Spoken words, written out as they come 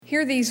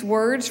Hear these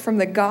words from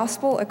the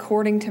Gospel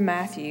according to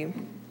Matthew.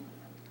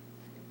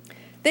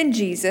 Then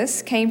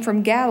Jesus came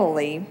from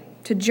Galilee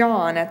to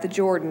John at the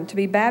Jordan to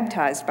be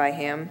baptized by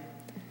him.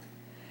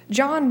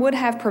 John would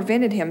have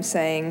prevented him,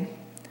 saying,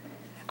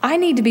 "I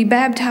need to be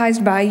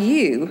baptized by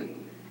you,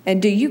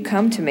 and do you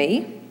come to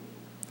me?"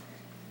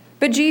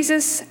 But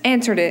Jesus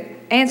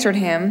answered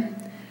him,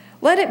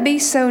 "Let it be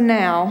so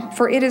now,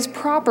 for it is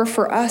proper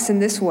for us in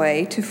this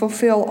way to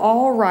fulfill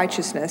all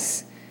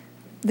righteousness."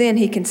 Then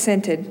he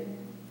consented.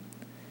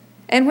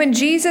 And when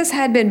Jesus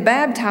had been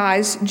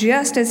baptized,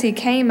 just as he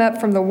came up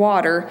from the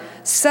water,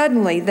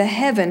 suddenly the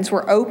heavens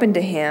were opened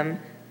to him,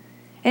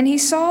 and he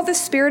saw the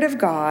Spirit of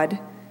God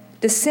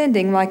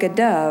descending like a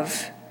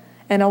dove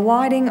and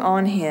alighting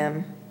on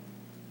him.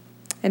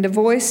 And a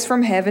voice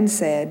from heaven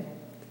said,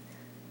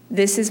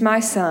 "This is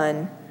my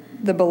Son,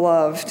 the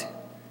beloved,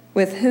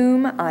 with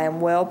whom I am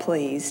well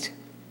pleased."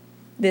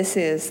 This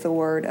is the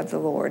word of the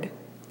Lord.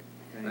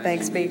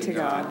 Thanks be to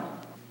God.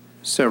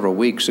 Several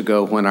weeks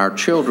ago when our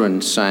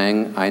children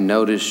sang, I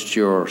noticed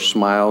your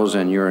smiles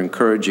and your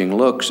encouraging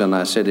looks, and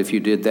I said if you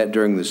did that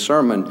during the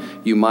sermon,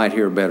 you might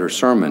hear better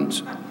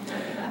sermons.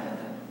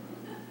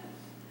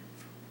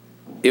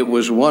 It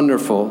was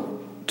wonderful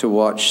to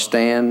watch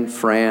Stan,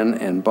 Fran,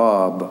 and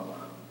Bob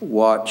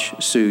watch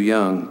Sue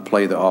Young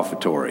play the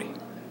offertory.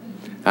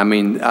 I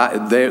mean,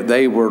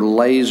 they were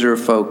laser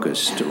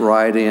focused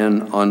right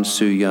in on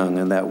Sue Young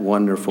and that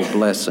wonderful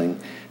blessing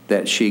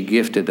that she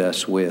gifted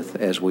us with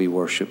as we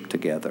worship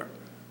together.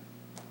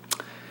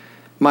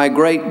 My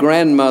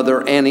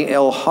great-grandmother, Annie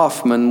L.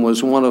 Hoffman,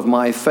 was one of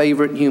my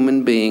favorite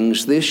human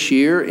beings. This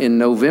year, in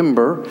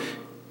November,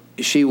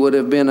 she would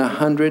have been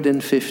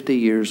 150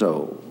 years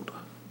old.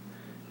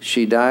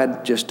 She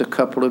died just a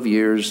couple of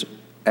years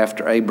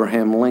after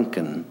Abraham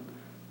Lincoln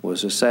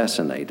was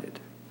assassinated.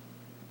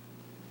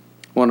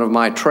 One of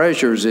my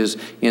treasures is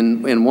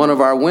in one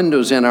of our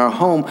windows in our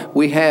home,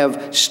 we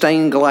have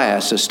stained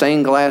glass, a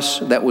stained glass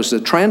that was the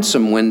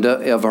transom window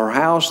of her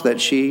house that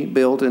she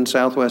built in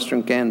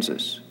southwestern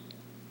Kansas.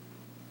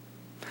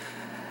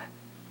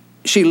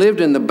 She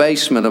lived in the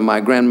basement of my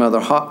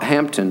grandmother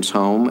Hampton's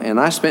home, and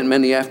I spent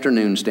many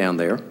afternoons down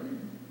there,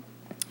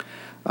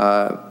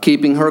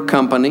 keeping her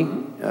company,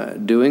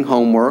 doing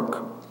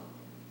homework.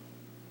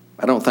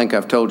 I don't think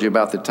I've told you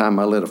about the time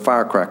I lit a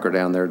firecracker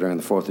down there during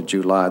the 4th of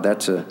July.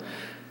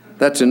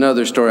 That's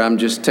another story. I'm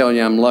just telling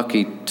you I'm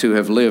lucky to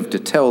have lived to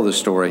tell the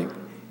story.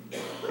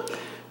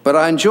 But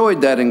I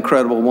enjoyed that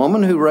incredible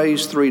woman who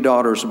raised 3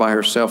 daughters by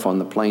herself on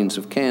the plains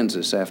of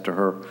Kansas after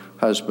her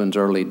husband's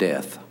early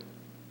death.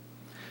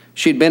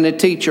 She'd been a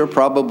teacher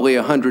probably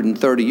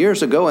 130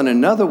 years ago, and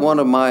another one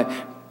of my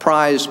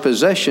prized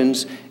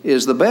possessions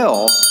is the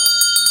bell.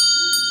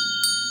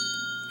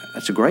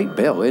 That's a great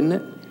bell, isn't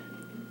it?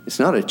 It's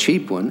not a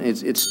cheap one.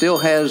 It still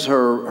has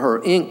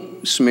her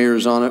ink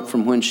smears on it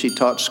from when she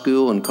taught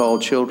school and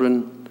called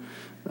children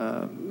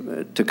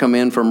to come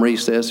in from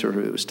recess,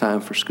 or it was time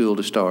for school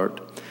to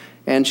start.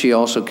 And she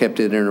also kept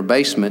it in her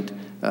basement,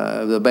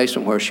 the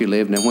basement where she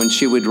lived. And when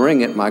she would ring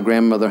it, my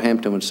grandmother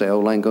Hampton would say, "Oh,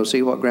 Layne, go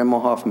see what Grandma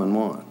Hoffman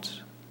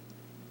wants."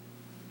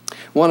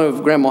 One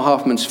of Grandma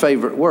Hoffman's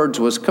favorite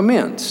words was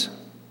commence.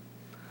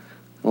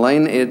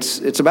 Layne,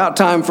 it's about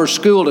time for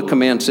school to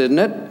commence, isn't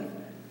it?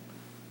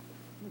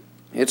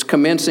 It's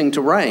commencing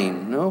to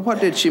rain. No,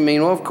 what did she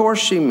mean? Well, of course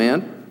she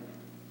meant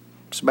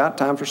it's about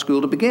time for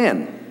school to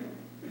begin.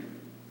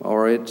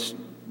 Or it's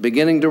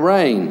beginning to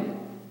rain.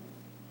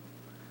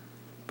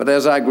 But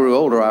as I grew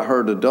older, I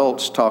heard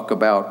adults talk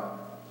about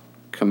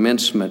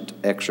commencement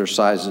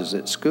exercises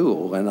at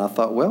school. And I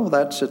thought, well,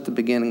 that's at the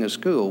beginning of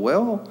school.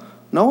 Well,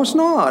 no, it's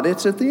not.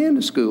 It's at the end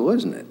of school,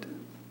 isn't it?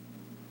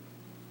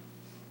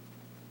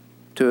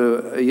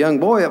 To a young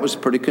boy, that was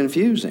pretty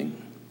confusing.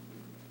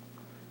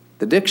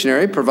 The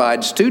dictionary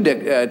provides two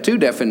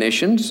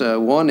definitions.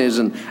 One is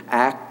an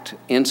act,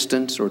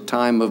 instance, or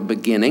time of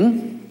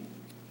beginning.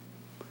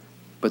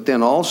 But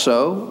then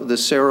also the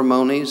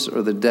ceremonies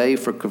or the day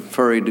for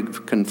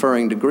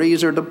conferring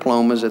degrees or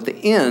diplomas at the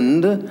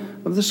end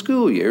of the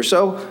school year.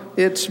 So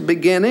it's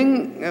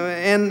beginning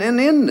and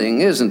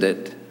ending, isn't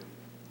it?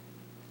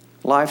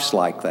 Life's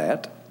like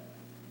that.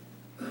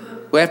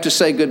 We have to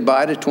say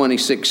goodbye to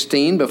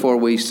 2016 before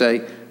we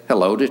say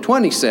hello to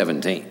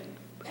 2017.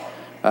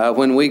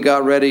 When we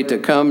got ready to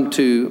come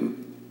to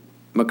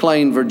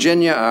McLean,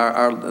 Virginia,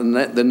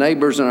 the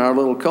neighbors in our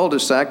little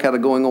cul-de-sac had a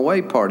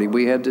going-away party.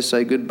 We had to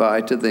say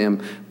goodbye to them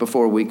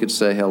before we could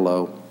say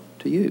hello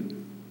to you.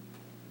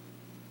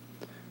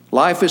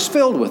 Life is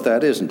filled with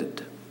that, isn't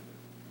it?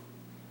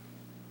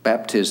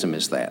 Baptism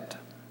is that.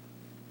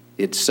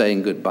 It's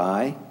saying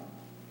goodbye,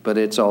 but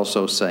it's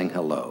also saying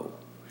hello.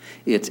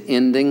 It's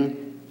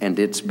ending and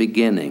it's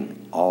beginning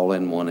all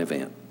in one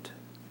event.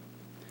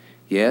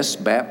 Yes,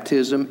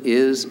 baptism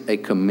is a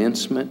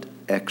commencement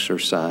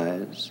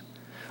exercise.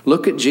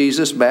 Look at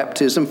Jesus'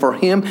 baptism. For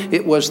him,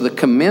 it was the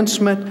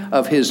commencement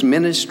of his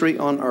ministry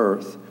on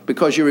earth.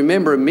 Because you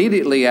remember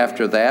immediately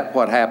after that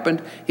what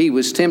happened. He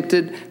was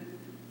tempted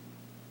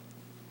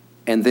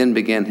and then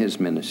began his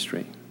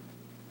ministry.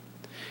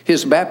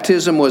 His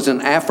baptism was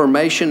an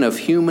affirmation of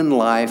human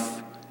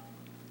life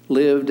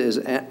lived, as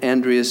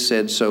Andreas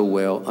said so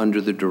well,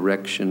 under the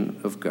direction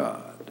of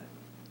God.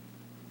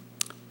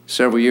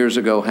 Several years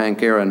ago,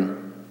 Hank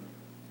Aaron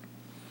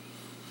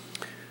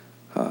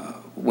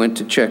went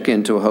to check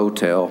into a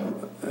hotel.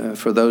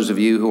 For those of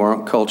you who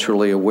aren't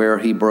culturally aware,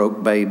 he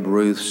broke Babe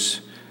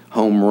Ruth's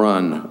home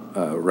run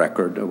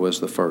record,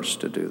 was the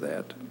first to do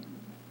that.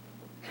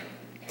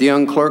 The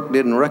young clerk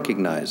didn't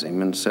recognize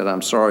him and said,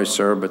 "I'm sorry,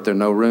 sir, but there are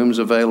no rooms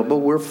available.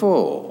 We're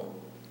full."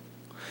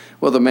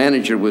 Well, the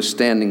manager was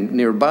standing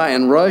nearby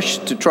and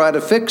rushed to try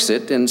to fix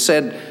it and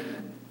said,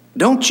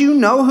 "Don't you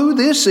know who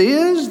this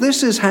is?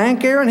 This is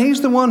Hank Aaron.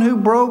 He's the one who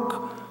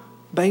broke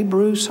Babe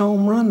Ruth's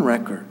home run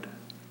record."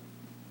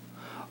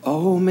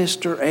 "Oh,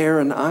 Mr.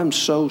 Aaron, I'm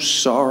so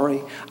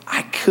sorry.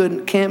 I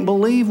can't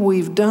believe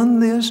we've done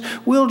this.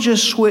 We'll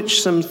just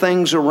switch some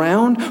things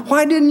around.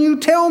 Why didn't you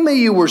tell me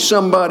you were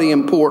somebody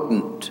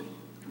important?"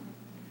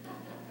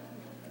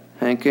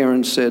 Hank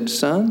Aaron said,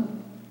 "Son,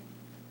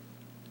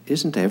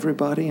 isn't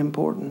everybody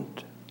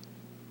important?"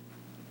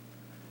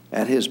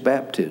 At his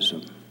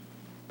baptism,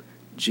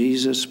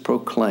 Jesus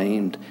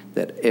proclaimed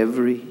that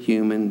every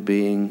human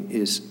being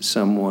is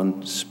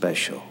someone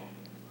special.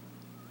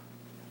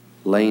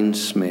 Layne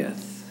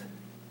Smith,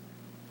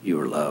 you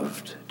are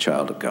loved,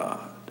 child of God.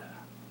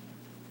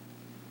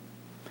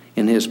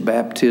 In his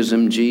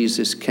baptism,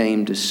 Jesus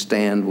came to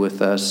stand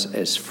with us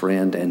as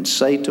friend and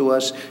say to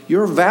us,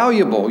 "You're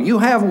valuable, you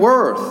have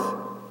worth."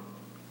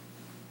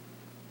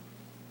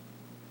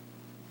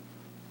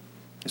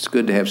 It's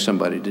good to have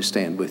somebody to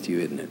stand with you,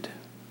 isn't it?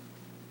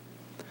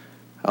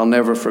 I'll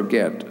never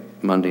forget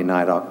Monday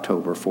night,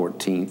 October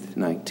 14th,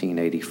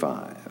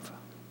 1985.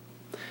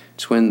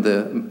 It's when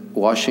the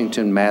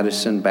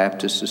Washington-Madison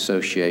Baptist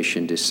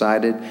Association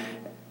decided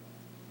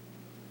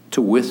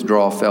to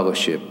withdraw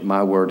fellowship.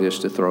 My word is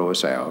to throw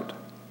us out.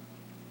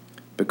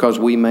 Because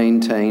we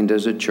maintained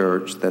as a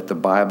church that the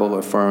Bible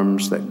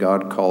affirms that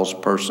God calls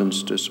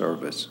persons to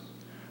service,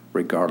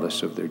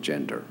 regardless of their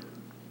gender.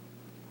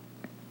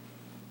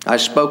 I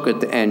spoke at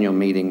the annual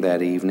meeting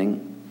that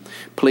evening,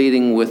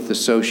 pleading with the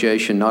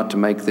association not to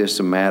make this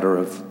a matter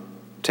of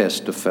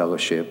test of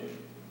fellowship.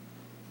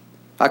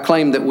 I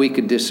claimed that we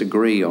could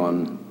disagree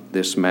on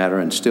this matter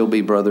and still be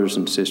brothers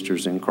and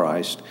sisters in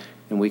Christ,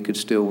 and we could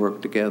still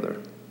work together.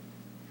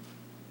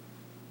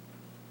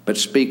 But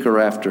speaker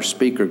after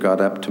speaker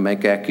got up to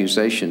make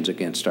accusations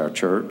against our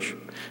church,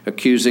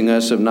 accusing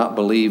us of not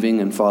believing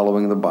and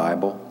following the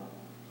Bible.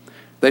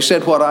 They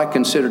said what I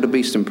consider to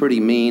be some pretty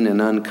mean and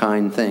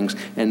unkind things,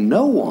 and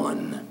no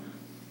one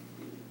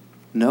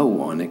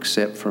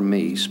except for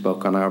me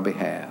spoke on our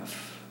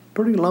behalf.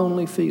 Pretty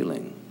lonely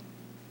feeling.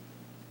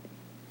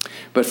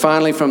 But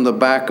finally, from the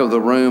back of the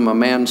room, a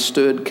man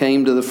stood,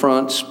 came to the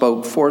front,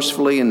 spoke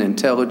forcefully and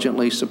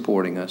intelligently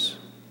supporting us.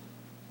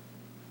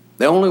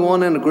 The only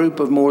one in a group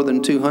of more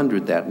than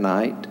 200 that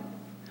night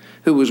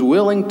who was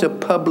willing to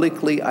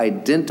publicly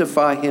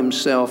identify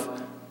himself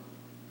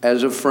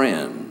as a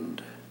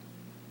friend.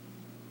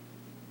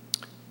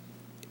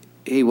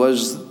 He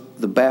was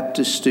the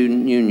Baptist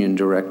Student Union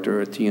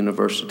director at the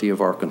University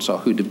of Arkansas,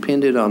 who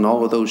depended on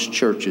all of those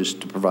churches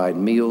to provide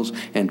meals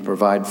and to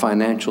provide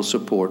financial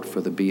support for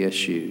the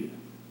BSU.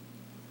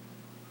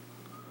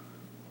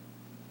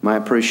 My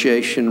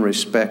appreciation,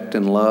 respect,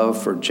 and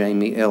love for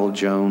Jamie L.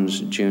 Jones,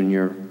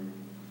 Jr.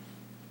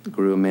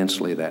 grew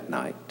immensely that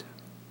night.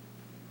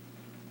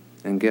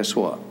 And guess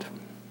what?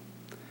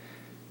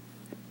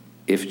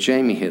 If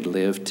Jamie had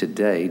lived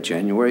today,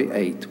 January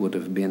 8th would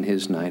have been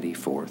his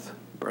 94th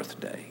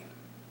birthday.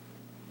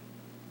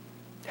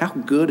 How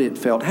good it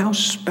felt, how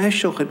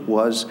special it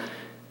was,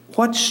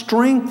 what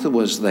strength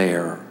was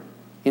there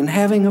in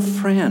having a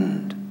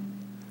friend.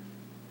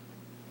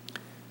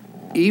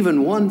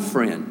 Even one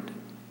friend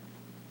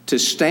to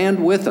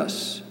stand with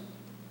us.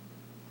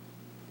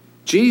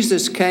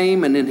 Jesus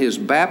came, and in his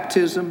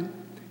baptism,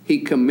 he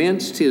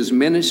commenced his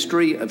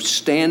ministry of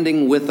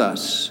standing with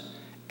us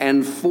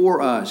and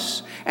for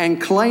us,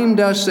 and claimed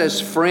us as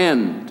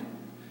friend,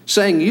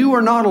 saying, "You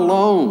are not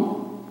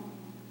alone.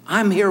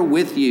 I'm here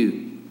with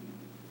you."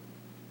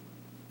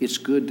 It's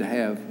good to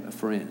have a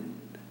friend.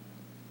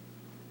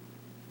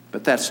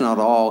 But that's not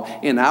all.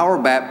 In our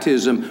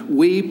baptism,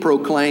 we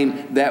proclaim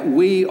that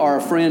we are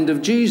a friend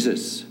of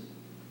Jesus.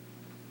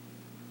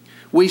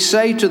 We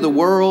say to the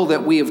world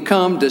that we have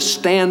come to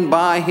stand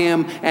by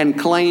him and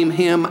claim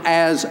him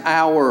as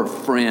our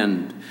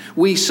friend.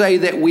 We say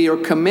that we are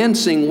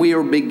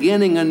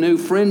beginning a new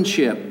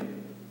friendship.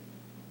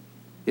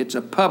 It's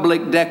a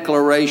public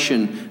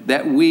declaration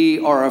that we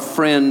are a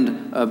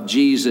friend of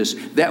Jesus,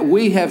 that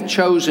we have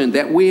chosen,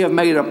 that we have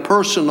made a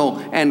personal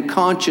and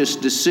conscious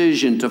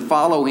decision to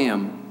follow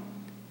him.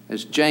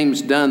 As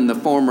James Dunn, the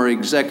former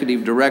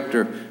executive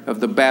director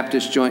of the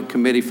Baptist Joint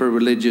Committee for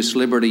Religious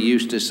Liberty,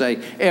 used to say,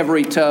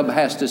 every tub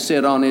has to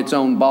sit on its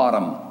own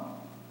bottom,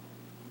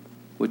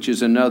 which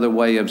is another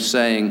way of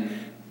saying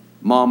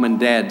Mom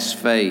and Dad's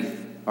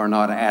faith are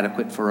not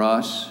adequate for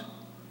us.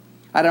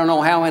 I don't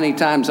know how many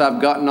times I've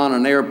gotten on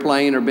an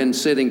airplane or been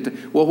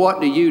sitting. Well,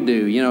 what do you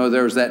do? You know,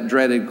 there's that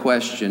dreaded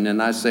question.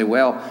 And I say,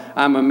 well,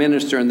 I'm a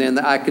minister. And then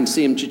I can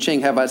see him,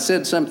 cha-ching, have I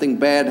said something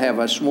bad? Have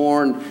I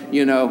sworn?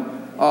 You know,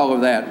 all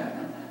of that.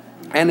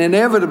 And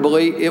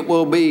inevitably it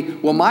will be,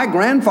 well, my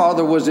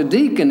grandfather was a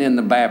deacon in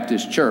the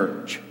Baptist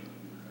church.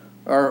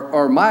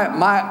 Or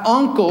my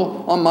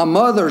uncle on my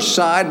mother's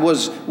side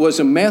was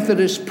a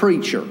Methodist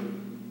preacher.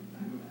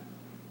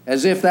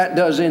 As if that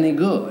does any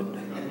good.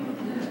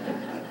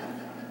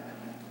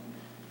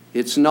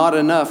 It's not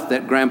enough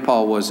that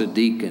Grandpa was a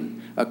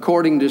deacon.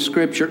 According to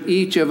Scripture,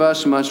 each of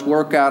us must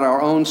work out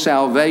our own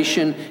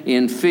salvation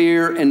in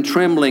fear and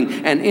trembling.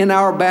 And in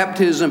our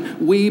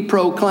baptism, we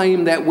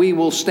proclaim that we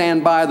will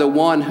stand by the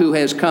one who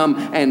has come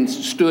and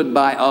stood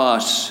by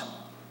us.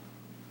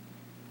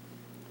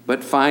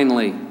 But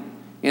finally,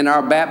 in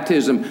our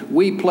baptism,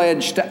 we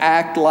pledge to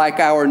act like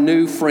our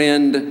new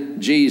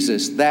friend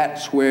Jesus.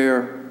 That's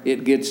where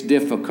it gets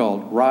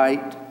difficult,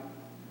 right?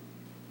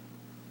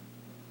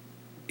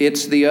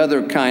 It's the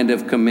other kind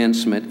of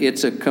commencement.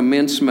 It's a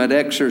commencement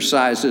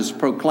exercises,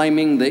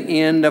 proclaiming the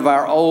end of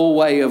our old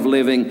way of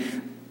living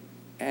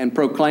and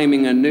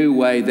proclaiming a new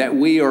way, that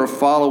we are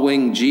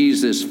following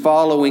Jesus,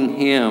 following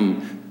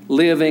Him,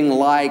 living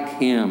like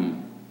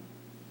Him.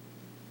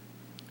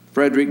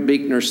 Frederick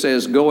Buechner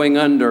says, going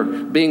under,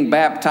 being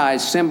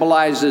baptized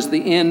symbolizes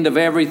the end of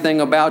everything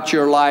about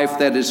your life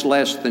that is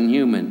less than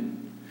human.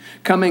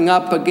 Coming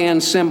up again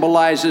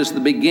symbolizes the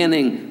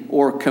beginning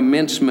or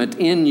commencement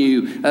in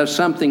you of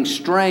something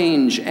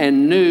strange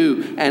and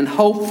new and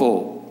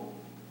hopeful.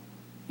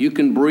 You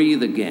can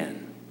breathe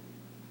again.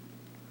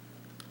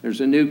 There's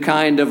a new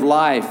kind of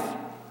life,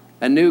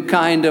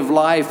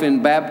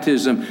 in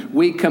baptism.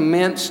 We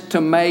commence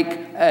to make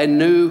a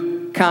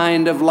new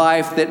kind of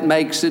life that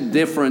makes a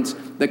difference,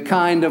 the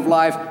kind of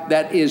life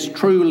that is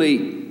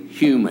truly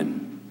human.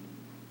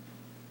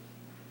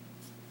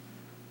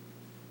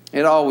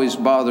 It always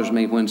bothers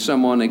me when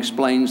someone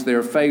explains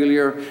their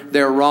failure,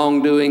 their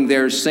wrongdoing,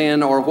 their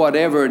sin, or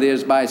whatever it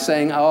is by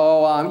saying,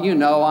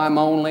 I'm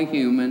only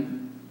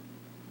human.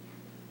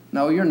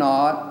 No, you're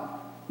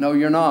not. No,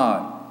 you're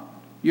not.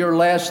 You're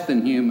less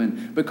than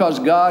human because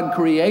God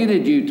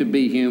created you to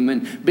be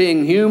human.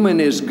 Being human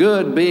is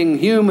good. Being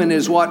human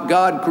is what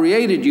God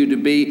created you to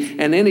be.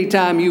 And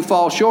anytime you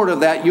fall short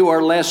of that, you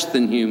are less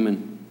than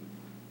human.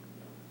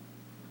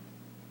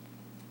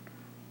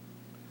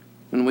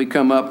 When we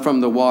come up from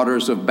the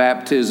waters of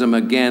baptism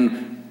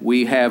again,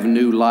 we have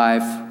new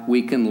life.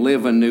 We can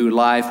live a new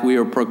life. We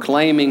are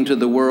proclaiming to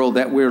the world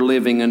that we're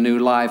living a new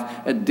life,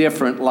 a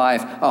different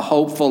life, a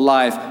hopeful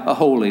life, a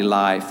holy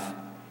life.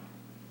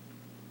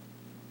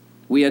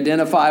 We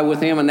identify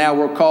with Him, and now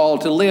we're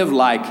called to live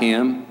like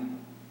Him.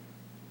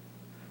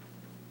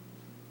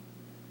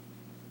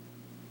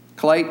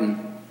 Clayton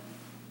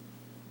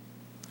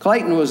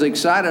was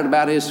excited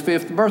about his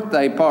 5th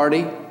birthday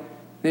party.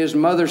 His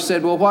mother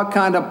said, well, what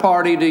kind of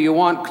party do you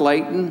want,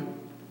 Clayton?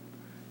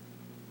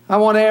 I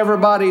want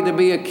everybody to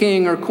be a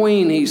king or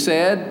queen, he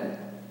said.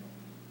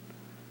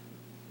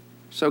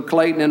 So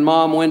Clayton and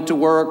Mom went to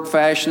work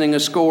fashioning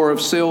a score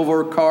of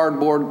silver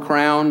cardboard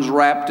crowns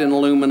wrapped in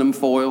aluminum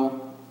foil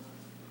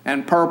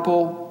and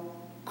purple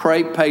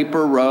crepe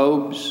paper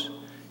robes.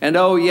 And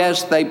oh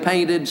yes, they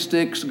painted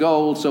sticks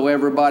gold so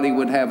everybody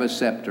would have a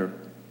scepter.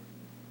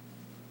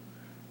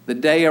 The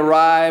day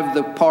arrived,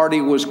 the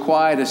party was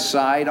quite a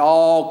sight.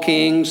 All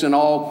kings and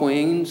all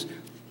queens,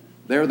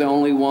 they're the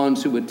only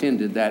ones who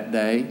attended that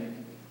day.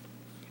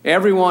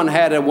 Everyone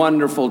had a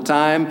wonderful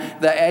time.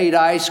 They ate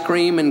ice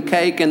cream and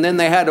cake, and then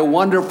they had a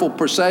wonderful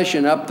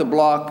procession up the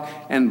block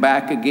and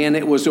back again.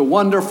 It was a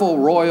wonderful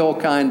royal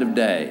kind of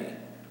day.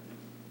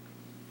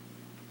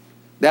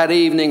 That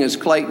evening, as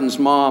Clayton's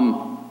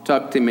mom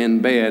tucked him in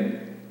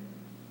bed,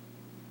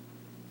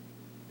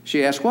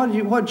 she asked,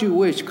 what'd you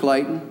wish,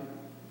 Clayton?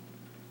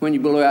 When you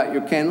blow out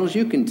your candles,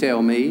 you can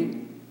tell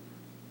me.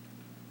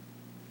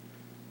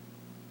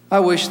 I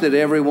wish that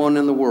everyone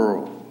in the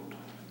world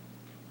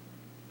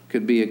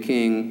could be a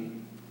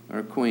king or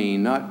a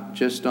queen, not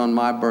just on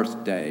my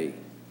birthday,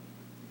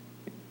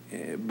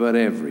 but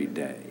every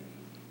day.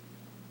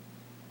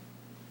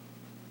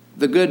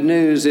 The good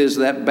news is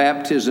that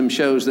baptism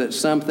shows that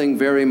something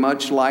very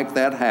much like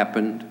that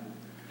happened.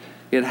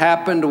 It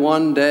happened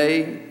one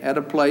day at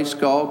a place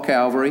called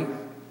Calvary.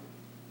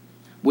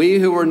 We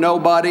who were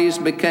nobodies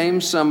became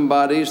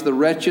somebodies. The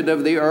wretched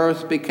of the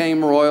earth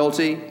became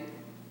royalty.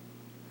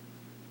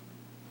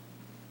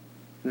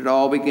 It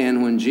all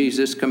began when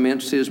Jesus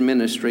commenced His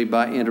ministry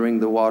by entering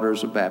the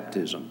waters of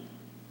baptism.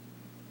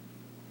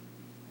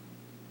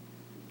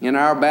 In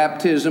our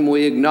baptism,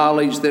 we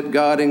acknowledge that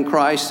God in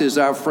Christ is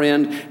our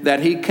friend,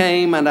 that He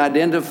came and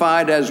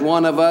identified as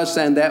one of us,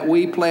 and that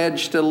we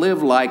pledge to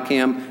live like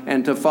Him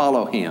and to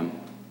follow Him.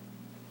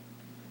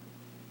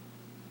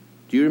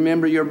 Do you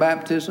remember your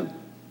baptism?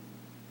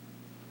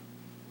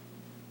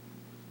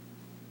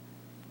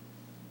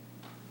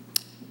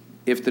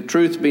 If the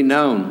truth be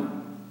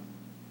known,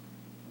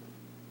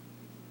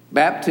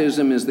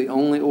 baptism is the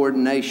only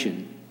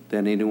ordination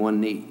that anyone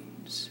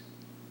needs.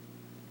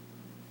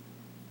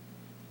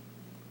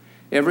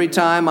 Every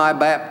time I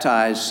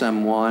baptize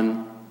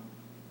someone,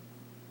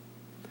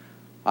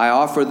 I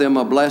offer them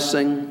a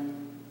blessing,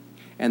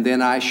 and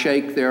then I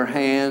shake their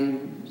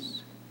hand,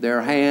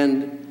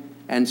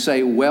 and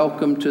say,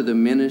 "Welcome to the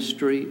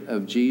ministry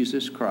of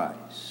Jesus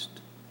Christ.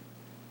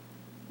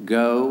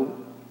 Go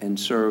and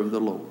serve the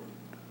Lord."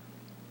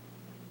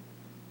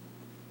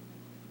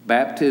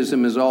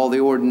 Baptism is all the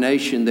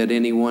ordination that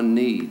anyone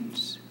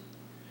needs.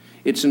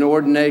 It's an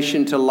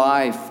ordination to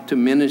life, to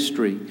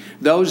ministry.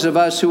 Those of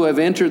us who have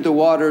entered the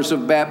waters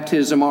of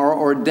baptism are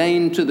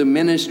ordained to the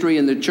ministry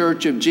in the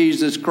Church of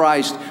Jesus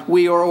Christ.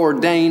 We are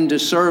ordained to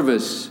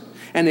service.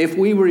 And if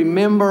we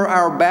remember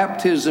our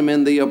baptism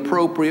in the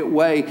appropriate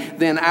way,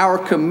 then our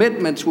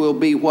commitments will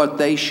be what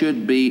they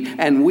should be,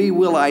 and we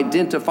will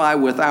identify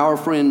with our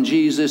friend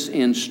Jesus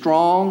in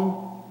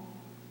strong,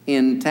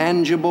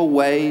 intangible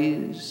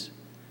ways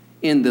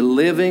in the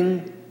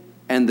living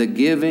and the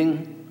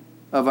giving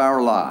of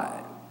our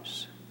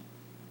lives.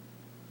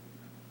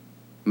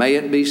 May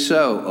it be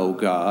so, O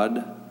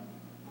God.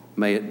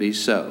 May it be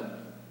so.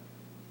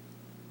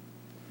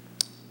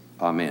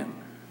 Amen.